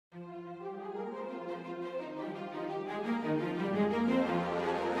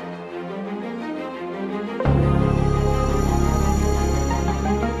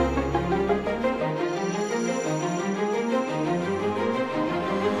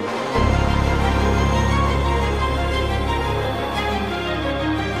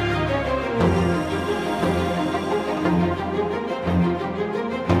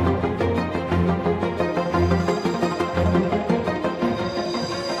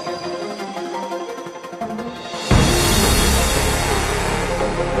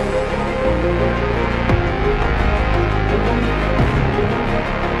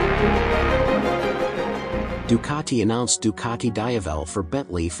Ducati announced Ducati Diavel for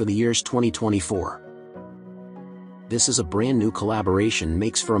Bentley for the years 2024. This is a brand new collaboration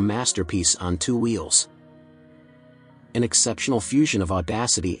makes for a masterpiece on two wheels. An exceptional fusion of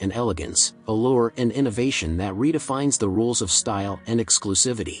audacity and elegance, allure and innovation that redefines the rules of style and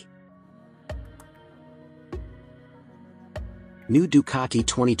exclusivity. New Ducati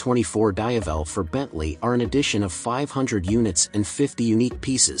 2024 Diavel for Bentley are an addition of 500 units and 50 unique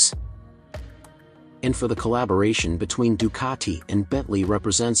pieces. And for the collaboration between Ducati and Bentley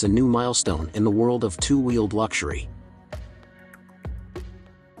represents a new milestone in the world of two-wheeled luxury.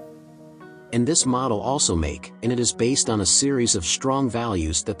 And this model also and it is based on a series of strong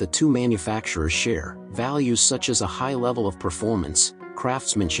values that the two manufacturers share, values such as a high level of performance,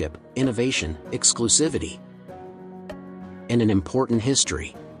 craftsmanship, innovation, exclusivity, and an important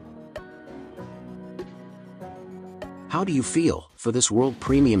history. How do you feel for this world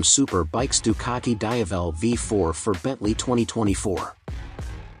premium super bikes Ducati Diavel V4 for Bentley 2024?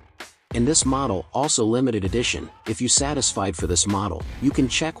 In this model, also limited edition, if you satisfied for this model, you can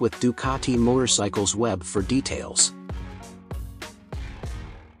check with Ducati Motorcycles web for details.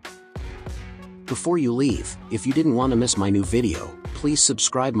 Before you leave, if you didn't want to miss my new video, please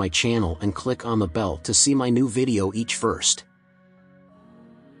subscribe my channel and click on the bell to see my new video each first.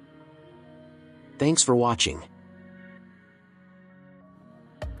 Thanks for watching.